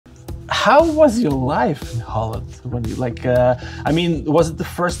how was your life in Holland when you I mean, was it the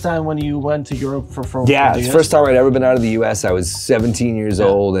first time when you went to Europe for Yeah, the it's the US? first time I'd ever been out of the US. I was 17 years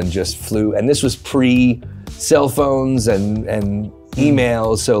old and just flew, and this was pre-cell phones and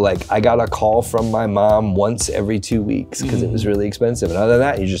emails, so like I got a call from my mom once every 2 weeks because it was really expensive, and other than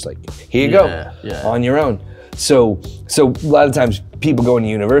that, you're just like, here you go, on your own. So a lot of times people going to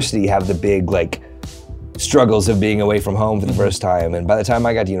university have the big like struggles of being away from home for the first time, and by the time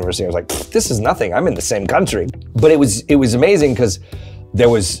I got to university, I was like, this is nothing. I'm in the same country. But it was amazing because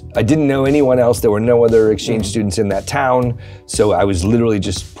I didn't know anyone else. There were no other exchange students in that town, so I was literally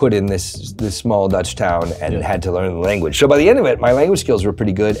just put in this small Dutch town and had to learn the language. So by the end of it, my language skills were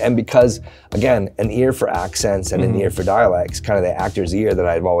pretty good, and because again, an ear for accents and an ear for dialects, kind of the actor's ear that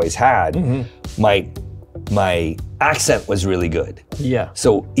I've always had, my accent was really good. Yeah.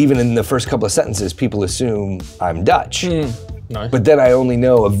 So even in the first couple of sentences, people assume I'm Dutch. Nice. But then I only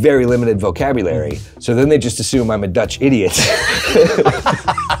know a very limited vocabulary, so then they just assume I'm a Dutch idiot.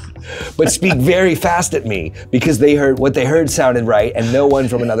 But speak very fast at me because what they heard sounded right, and no one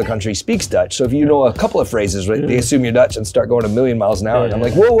from another country speaks Dutch. So if you know a couple of phrases, right, they assume you're Dutch and start going a million miles an hour. And I'm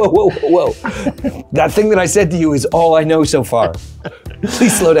like, whoa, whoa, whoa, whoa, whoa. That thing that I said to you is all I know so far.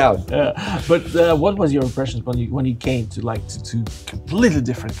 Please slow down. But what was your impressions when you came to completely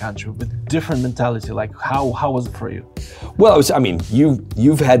different country with different mentality? Like how was it for you? Well, I mean,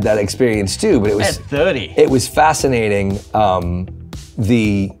 you've had that experience too, but it was at 30. It was fascinating.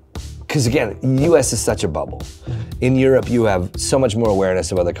 Because again, the US is such a bubble. In Europe, you have so much more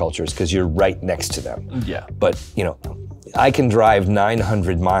awareness of other cultures because you're right next to them. Yeah. But you know, I can drive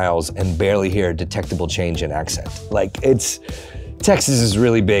 900 miles and barely hear a detectable change in accent. Like Texas is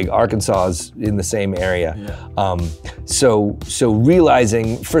really big. Arkansas is in the same area. Yeah. So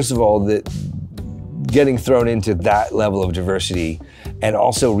realizing, first of all, that getting thrown into that level of diversity, and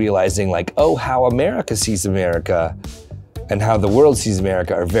also realizing like, oh, how America sees America and how the world sees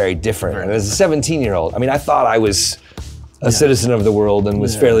America are very different. And as a 17-year-old, I mean, I thought I was a citizen of the world and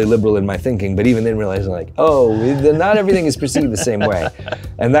was fairly liberal in my thinking, but even then realizing like, oh, not everything is perceived the same way.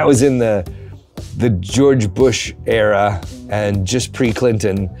 And that was in the George Bush era and just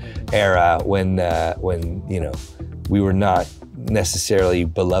pre-Clinton era when you know, we were not necessarily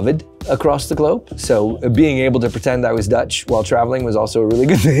beloved across the globe. So being able to pretend I was Dutch while traveling was also a really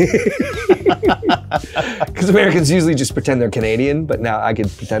good thing. Because Americans usually just pretend they're Canadian, but now I could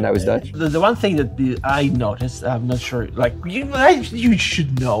pretend I was Dutch. The one thing that I noticed, I'm not sure, like you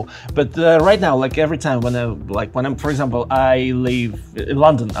should know, but right now, like every time when I'm, for example, I live in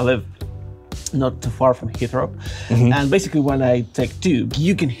London, I live not too far from Heathrow, and basically when I take tube,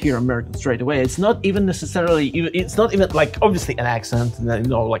 you can hear American straight away. It's not even necessarily, it's not even like obviously an accent, and you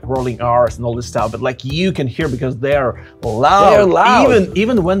know, like rolling R's and all this stuff, but like you can hear because they're loud. They're loud.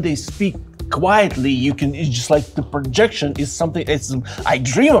 Even when they speak quietly, you can. It's just like the projection is something. I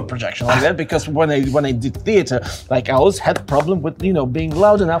dream of projection like that because when I did theater, like I always had a problem with being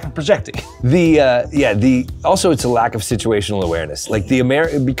loud enough and projecting. Also it's a lack of situational awareness. Like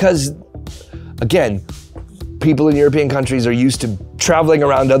because again, people in European countries are used to traveling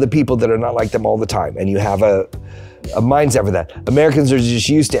around other people that are not like them all the time, and you have a mindset for that. Americans are just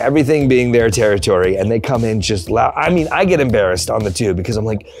used to everything being their territory, and they come in just loud. I mean, I get embarrassed on the tube because I'm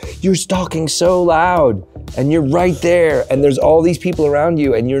like, you're talking so loud, and you're right there, and there's all these people around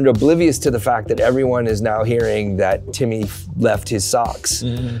you, and you're oblivious to the fact that everyone is now hearing that Timmy left his socks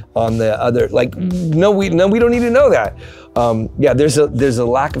on the other. Like, no, we don't need to know that. There's a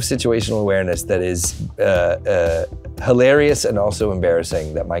lack of situational awareness that is hilarious and also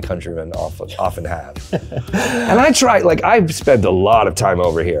embarrassing that my countrymen often have. And I try, like I've spent a lot of time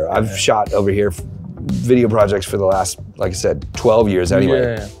over here. I've shot over here video projects for the last, like I said, 12 years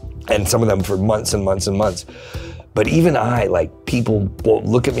anyway. And some of them for months and months and months. But even people will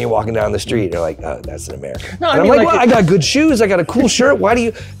look at me walking down the street and they're like, oh, that's an American. No, and I'm like, well, I got good shoes, I got a cool shirt, why do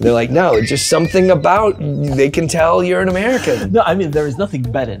you? And they're like, no, it's just something about, they can tell you're an American. No, I mean, there is nothing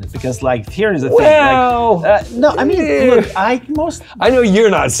bad in it because here is the thing. No, I mean, look, I know you're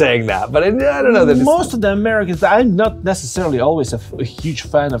not saying that, but I don't know that most of the Americans, I'm not necessarily always a huge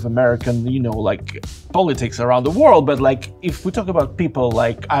fan of American, politics around the world, but if we talk about people,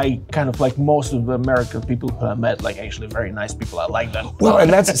 I kind of like most of the American people who I met, actually very nice people. I like them. Well,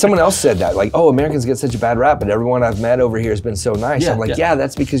 and that's someone else said that, oh, Americans get such a bad rap, but everyone I've met over here has been so nice. I'm like, yeah,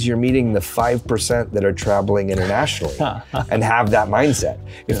 that's because you're meeting the 5% that are traveling internationally and have that mindset.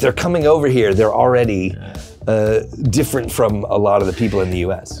 If they're coming over here, they're already different from a lot of the people in the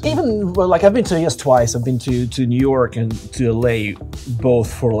US. Even, I've been to the US twice. I've been to New York and to LA,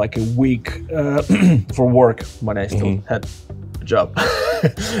 both for a week for work when I still had a job.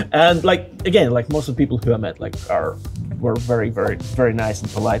 And like again, like most of the people who I met, like were very, very, very nice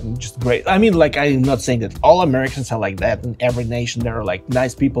and polite and just great. I mean, like I'm not saying that all Americans are like that. In every nation, there are like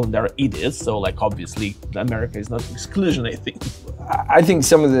nice people and there are idiots. So like obviously, America is not an exclusion, I think. I think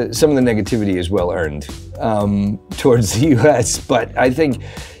some of the negativity is well earned towards the U.S., but I think,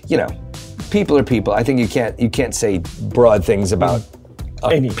 you know, people are people. I think you can't say broad things about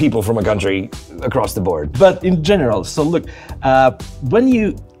people from a country across the board. But in general, so look, when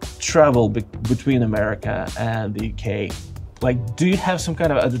you travel between America and the UK, like, do you have some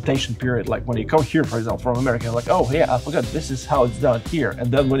kind of adaptation period? Like when you come here, for example, from America, like, oh yeah, I forgot this is how it's done here,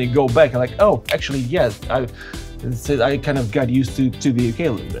 and then when you go back, like, oh, actually, yes, I kind of got used to the UK a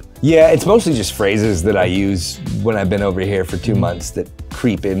little bit. Yeah, it's mostly just phrases that I use when I've been over here for 2 months that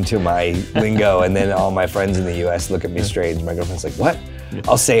creep into my lingo, and then all my friends in the US look at me strange. My girlfriend's like, what?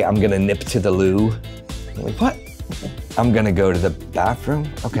 I'll say I'm gonna nip to the loo. I'm like, what? I'm gonna go to the bathroom?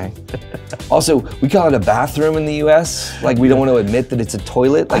 Okay. Also, we call it a bathroom in the US. Like, we don't want to admit that it's a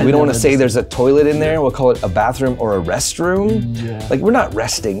toilet. Like, we don't want to say there's a toilet in there. We'll call it a bathroom or a restroom. Yeah. Like, we're not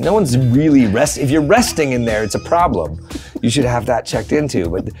resting. No one's really resting. If you're resting in there, it's a problem. You should have that checked into.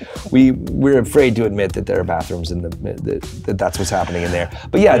 But we're afraid to admit that there are bathrooms and that's what's happening in there.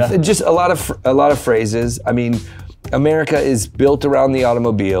 But yeah, just a lot of phrases. I mean, America is built around the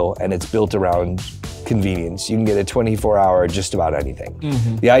automobile, and it's built around convenience. You can get a 24-hour just about anything.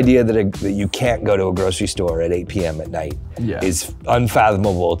 The idea that you can't go to a grocery store at 8 p.m. at night is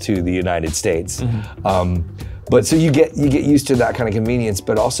unfathomable to the United States. But so you get used to that kind of convenience.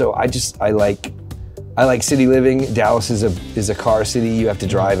 But also, I like city living. Dallas is a car city. You have to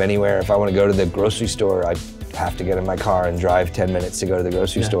drive anywhere. If I want to go to the grocery store, I have to get in my car and drive 10 minutes to go to the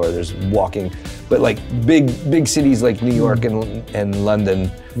grocery store. There's walking, but like big cities like New York and London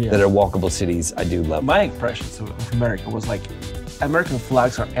that are walkable cities, I do love. My impressions of America was like, American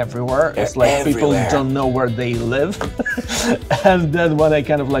flags are everywhere. It's like people don't know where they live. And then when I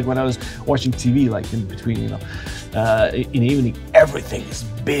kind of like, when I was watching TV, like in between, you know, in the evening, everything is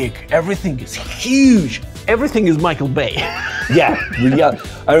big, everything is huge, everything is Michael Bay. Yeah,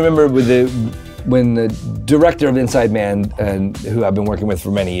 I remember when the director of Inside Man, and who I've been working with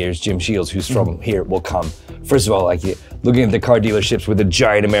for many years, Jim Shields, who's from here, will come. First of all, like looking at the car dealerships with a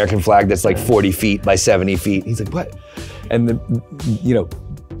giant American flag that's like 40 feet by 70 feet. He's like, what? And the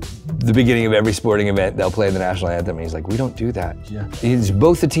beginning of every sporting event, they'll play the national anthem, and he's like, we don't do that. Yeah.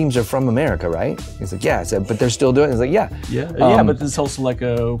 Both the teams are from America, right? He's like, yeah. I said, but they're still doing it. He's like, yeah. Yeah, but it's also like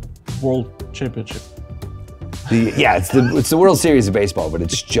a world championship. It's the World Series of baseball, but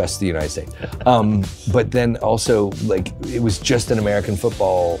it's just the United States. But then also, like, it was just an American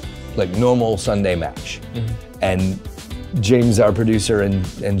football, like, normal Sunday match. And James, our producer,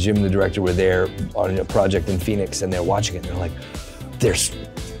 and Jim, the director, were there on a project in Phoenix, and they're watching it, and they're like, there's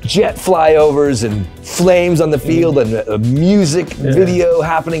jet flyovers and flames on the field and a music video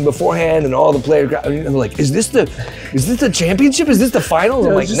happening beforehand, and all the players, and they're like, is this the championship? Is this the finals?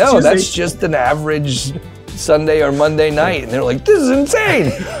 I'm like, no, that's just an average Sunday or Monday night. And they're like, this is insane.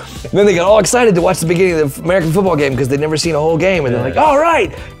 And then they got all excited to watch the beginning of the American football game because they'd never seen a whole game. And they're like, all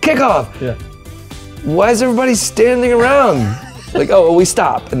right, kickoff. Yeah. Why is everybody standing around? Like, oh, well, we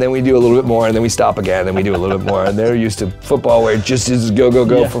stop, and then we do a little bit more, and then we stop again, and then we do a little bit more. And they're used to football where it just is go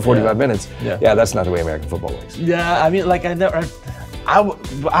for 45 minutes. Yeah, that's not the way American football works. Yeah, I mean, like, I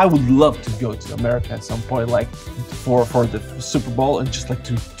would love to go to America at some point, like for the Super Bowl, and just like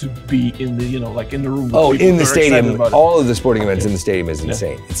to be in the, you know, like in the room. Oh, in the stadium. All of the sporting events in the stadium is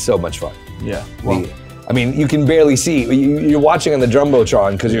insane. It's so much fun. Yeah. Well, I mean, you can barely see. You're watching on the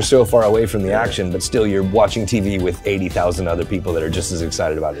Jumbotron because you're so far away from the action, but still you're watching TV with 80,000 other people that are just as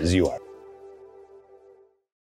excited about it as you are.